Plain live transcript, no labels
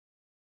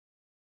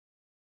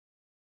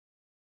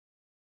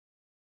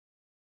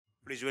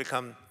Please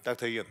welcome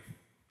Dr. Yoon.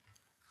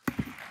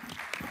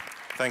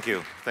 Thank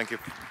you. Thank you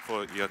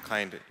for your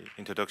kind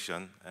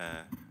introduction.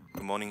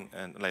 Good morning,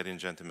 ladies and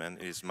gentlemen.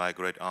 It is my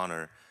great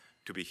honor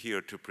to be here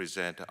to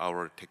present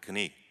our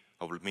technique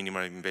of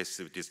minimally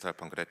invasive distal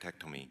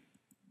pancreatectomy.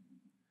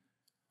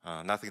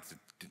 Nothing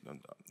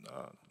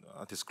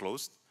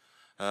disclosed.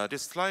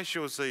 This slide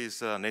shows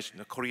is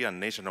Korean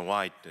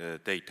nationwide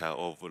data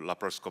of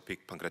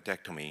laparoscopic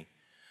pancreatectomy.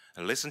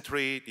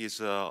 Recently, is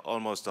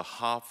almost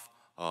half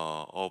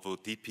of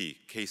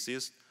DP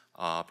cases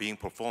being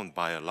performed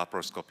by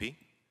laparoscopy.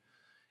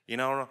 In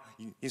our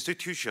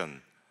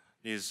institution,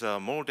 is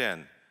more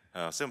than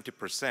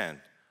 70%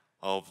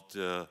 of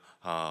the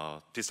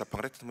distal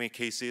pancreatectomy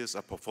cases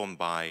are performed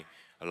by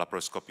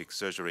laparoscopic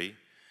surgery.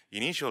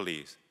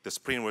 Initially, the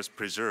spleen was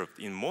preserved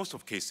in most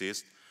of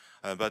cases,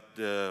 but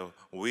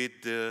with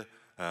the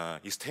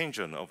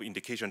extension of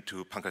indication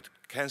to pancreatic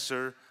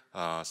cancer,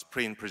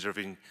 spleen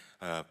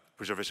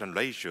preservation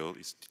ratio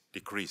is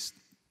decreased.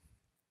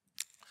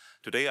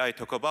 Today, I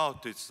talk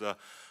about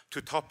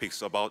two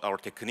topics about our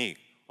technique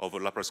of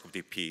laparoscopic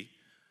DP.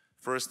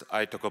 First,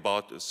 I talk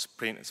about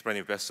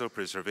splenic vessel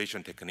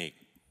preservation technique.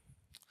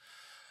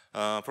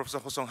 Professor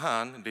Ho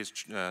Sung-han, this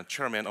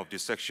chairman of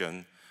this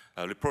section,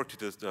 reported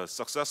the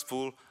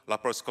successful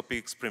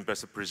laparoscopic spleen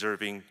vessel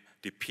preserving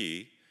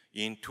DP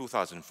in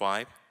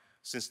 2005.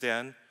 Since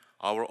then,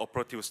 our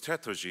operative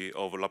strategy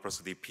of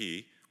laparoscopic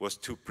DP was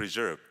to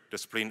preserve the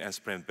spleen and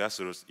spleen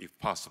vessels if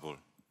possible.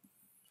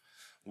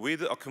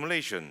 With the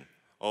accumulation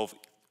of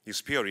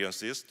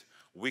experiences,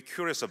 we're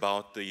curious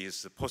about the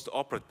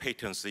post-operative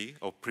patency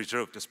of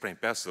preserved spleen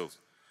vessels.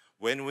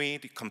 When we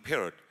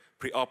compared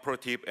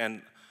preoperative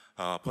and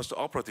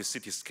post-operative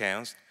CT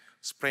scans,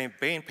 spleen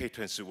vein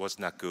patency was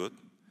not good.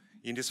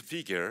 In this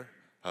figure,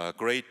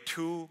 grade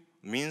 2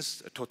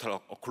 means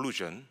total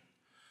occlusion.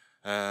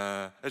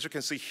 As you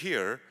can see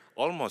here,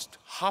 almost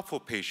half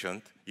of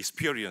patients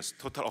experienced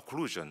total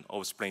occlusion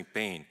of spleen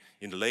vein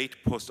in the late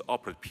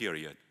post-operative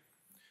period.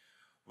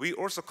 We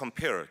also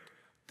compared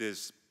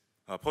this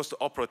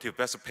post-operative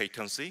vessel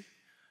patency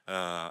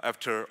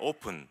after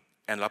open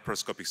and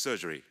laparoscopic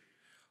surgery.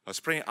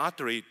 Spleen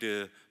artery,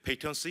 the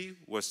patency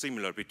was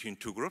similar between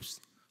two groups.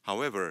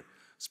 However,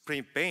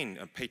 spleen vein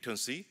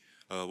patency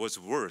was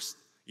worse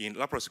in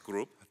laparoscopic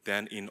group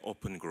than in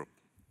open group.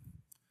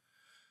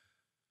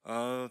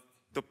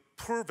 The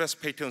poor vessel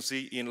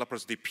patency in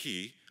laparoscopic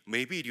DP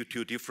may be due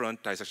to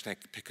different dissection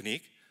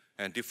technique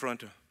and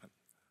different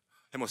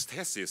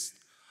hemostasis.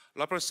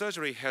 Laparoscopic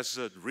surgery has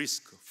a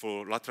risk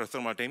for lateral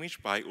thermal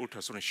damage by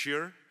ultrasonic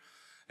shear.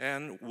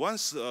 And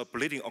once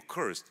bleeding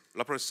occurs,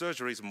 laparoscopic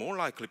surgery is more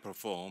likely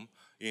performed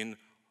in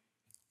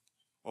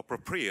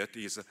appropriate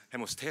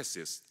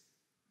hemostasis.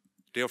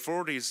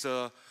 Therefore, this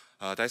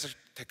dissection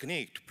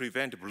technique to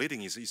prevent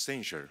bleeding is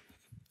essential.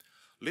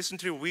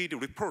 Recently, we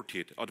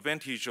reported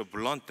advantage of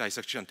blunt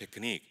dissection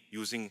technique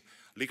using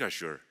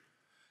ligature.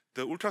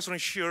 The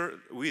ultrasonic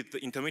shear with the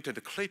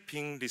intermittent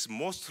clipping is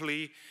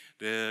mostly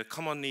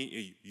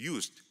commonly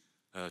used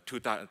to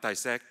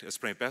dissect a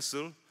spleen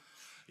vessel.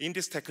 In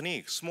this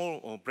technique,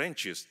 small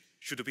branches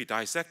should be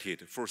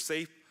dissected for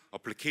safe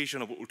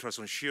application of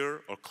ultrasonic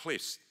shear or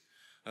clips.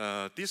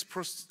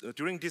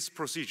 During this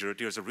procedure,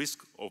 there's a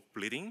risk of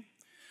bleeding,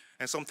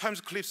 and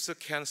sometimes clips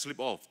can slip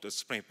off the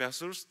spleen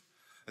vessels.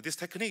 This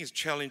technique is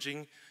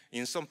challenging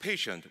in some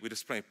patients with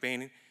spleen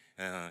vein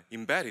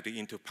embedded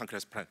into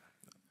pancreas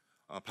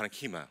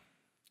parenchyma.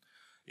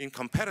 In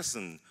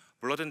comparison,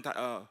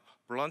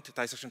 blunt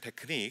dissection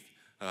technique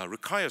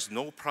requires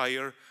no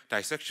prior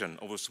dissection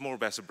of small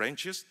vessel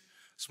branches.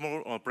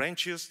 Small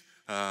branches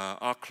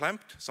are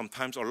clamped,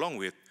 sometimes along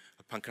with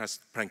pancreas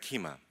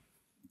parenchyma.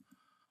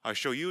 I'll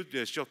show you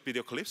the short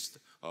video clips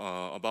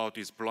about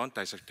this blunt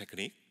dissection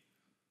technique.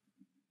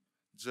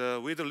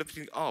 With the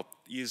lifting up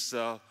is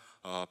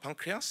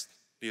pancreas.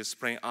 The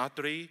spleen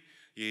artery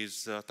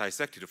is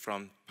dissected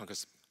from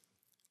pancreas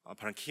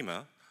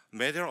parenchyma.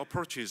 Medial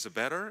approach is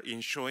better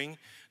in showing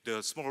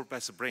the small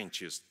vessel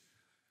branches.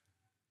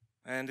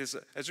 And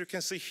as you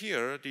can see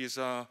here,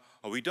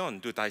 we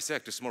don't do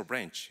dissect the small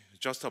branch,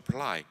 just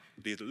apply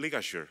the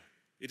ligature.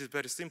 It is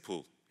very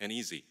simple and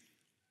easy.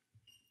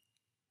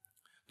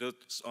 The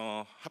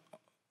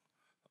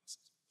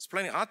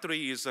splenic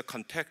artery is a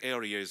contact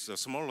area is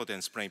smaller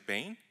than splenic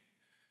vein.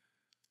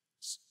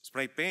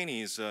 Splenic vein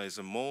is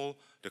more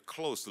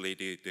closely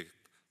the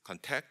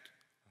contact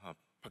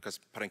pancreas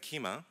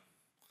parenchyma.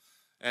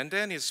 And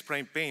then his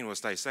splenic vein was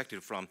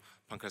dissected from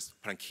pancreas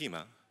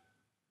parenchyma.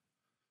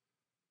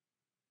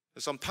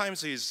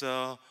 Sometimes his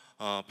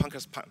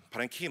pancreas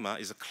parenchyma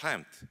is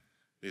clamped,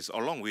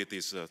 along with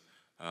this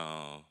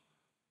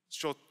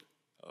short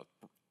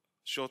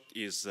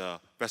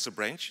vessel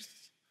branch,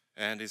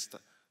 and his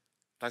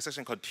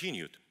dissection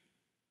continued.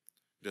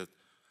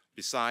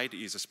 Beside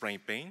is a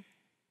splenic vein.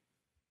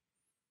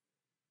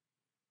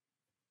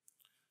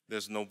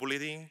 There's no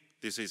bleeding.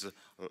 This is the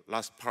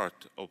last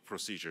part of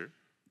procedure.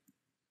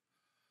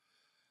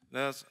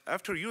 Now,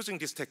 after using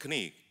this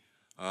technique,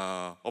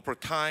 over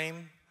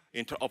time,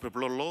 intraoperative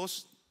blood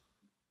loss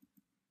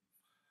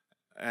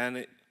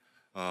and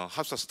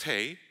hospital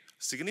stay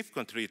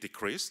significantly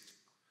decreased.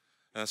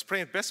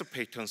 Spray vessel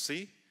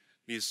patency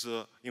is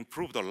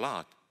improved a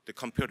lot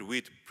compared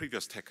with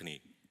previous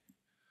technique.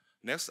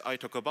 Next, I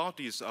talk about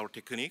is our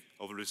technique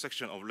of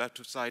resection of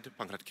left side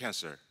pancreatic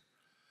cancer.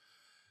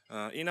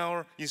 In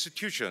our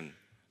institution,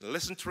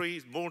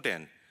 recently more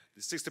than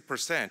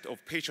 60%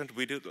 of patients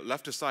with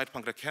left side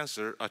pancreatic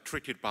cancer are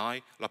treated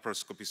by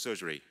laparoscopy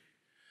surgery.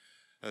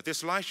 This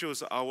slide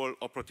shows our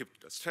operative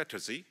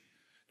strategy.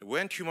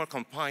 When tumor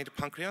confined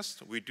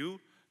pancreas, we do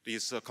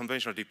this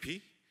conventional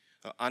DP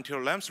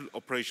until LAMS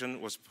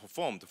operation was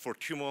performed for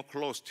tumor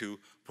close to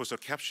posterior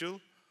capsule.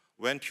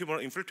 When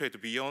tumor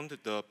infiltrated beyond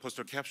the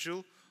posterior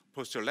capsule,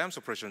 posterior LAMS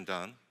operation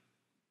done.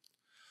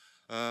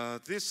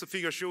 This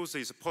figure shows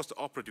is a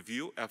post-operative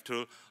view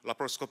after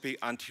laparoscopy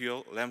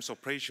until LAMS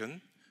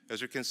operation.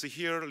 As you can see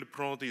here, lymph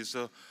node is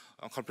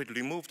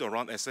completely removed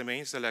around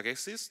SMA celiac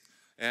axis,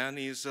 and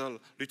is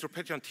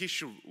lithoperitoneal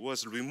tissue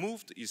was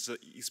removed, is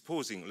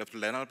exposing left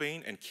renal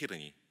vein and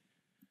kidney.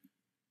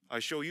 I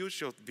show you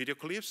short video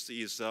clips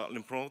is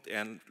lymph node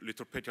and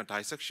lithoperitoneal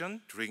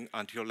dissection during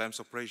anterior LAMS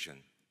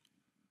operation.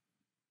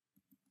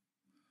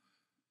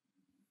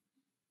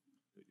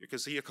 You can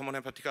see a common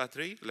hepatic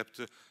artery,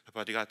 left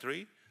hepatic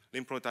artery.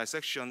 Lymph node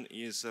dissection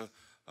is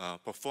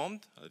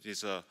performed. It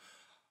is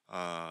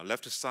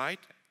left side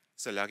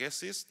celiac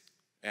axis,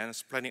 and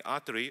splenic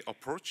artery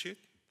approach it.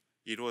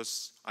 It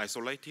was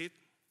isolated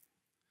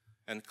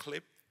and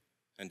clipped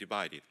and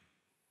divided.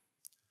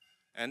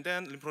 And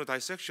then lymph node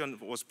dissection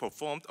was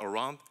performed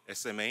around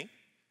SMA.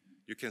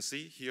 You can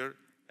see here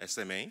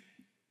SMA.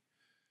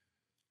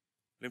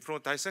 Lymph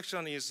node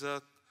dissection is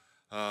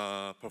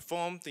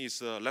performed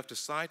is left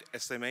side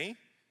SMA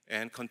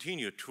and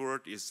continue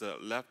toward is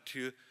left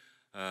to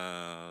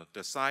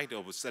the side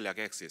of celiac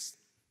axis.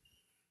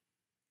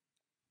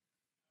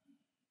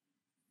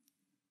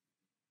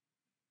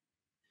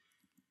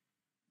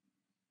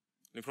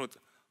 Lymph node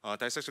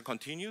dissection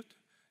continued,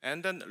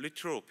 and then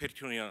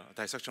lithoperitoneal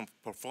dissection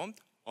performed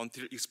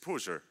until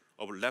exposure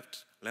of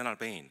left renal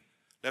vein.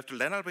 Left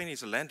renal vein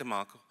is a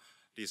landmark.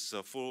 This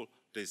full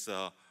this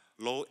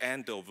low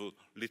end of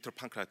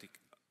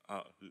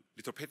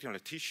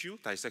lithoperitoneal tissue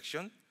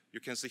dissection. You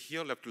can see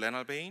here left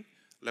renal vein,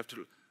 left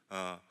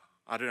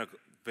adrenal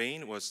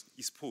vein was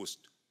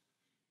exposed.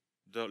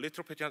 The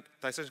lithoperitoneal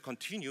dissection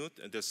continued,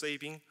 the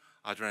saving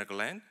adrenal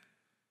gland.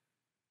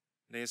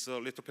 This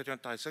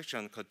lithoperitoneal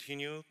dissection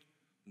continued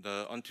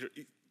until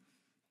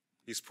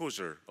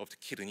exposure of the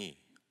kidney.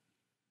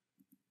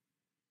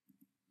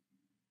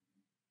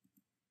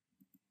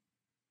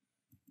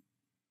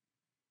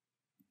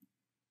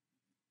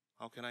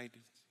 How can I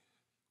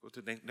go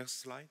to the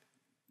next slide?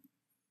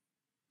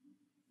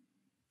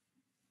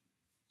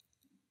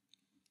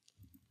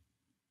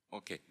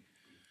 Okay.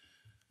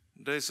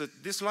 This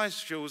slide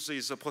shows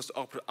is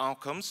post-operative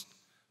outcomes.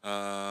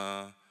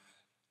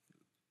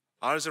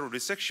 R0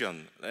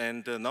 resection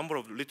and the number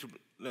of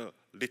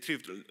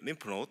retrieved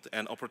lymph nodes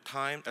and over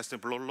time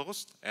estimate blood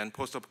loss and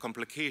post-op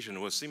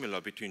complication was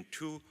similar between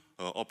two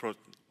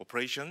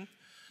operations.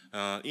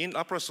 In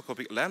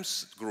laparoscopic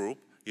LAMS group,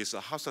 is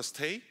a hospital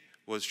stay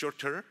was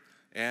shorter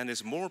and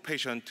is more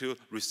patient to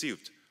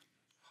received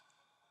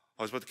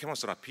hospital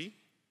chemotherapy.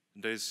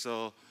 There is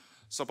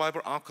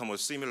survival outcome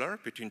was similar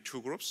between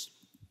two groups.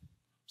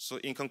 So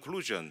in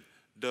conclusion,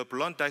 the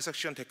blunt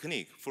dissection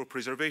technique for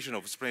preservation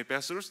of splenic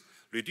vessels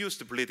reduced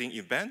the bleeding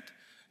event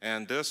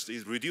and thus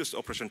it reduced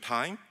operation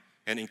time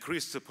and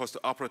increased the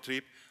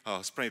post-operative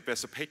splenic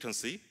vessel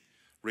patency.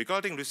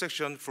 Regarding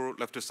resection for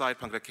left side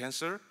pancreatic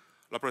cancer,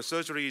 laparoscopy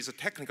surgery is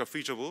technically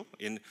feasible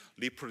in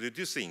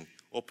reproducing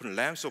open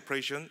LAMS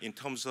operation in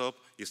terms of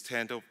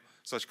extent of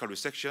surgical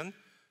resection.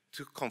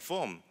 To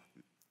confirm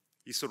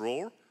its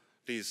role,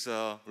 these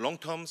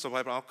long-term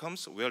survival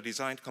outcomes,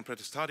 well-designed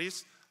comparative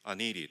studies are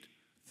needed.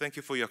 Thank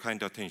you for your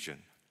kind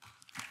attention.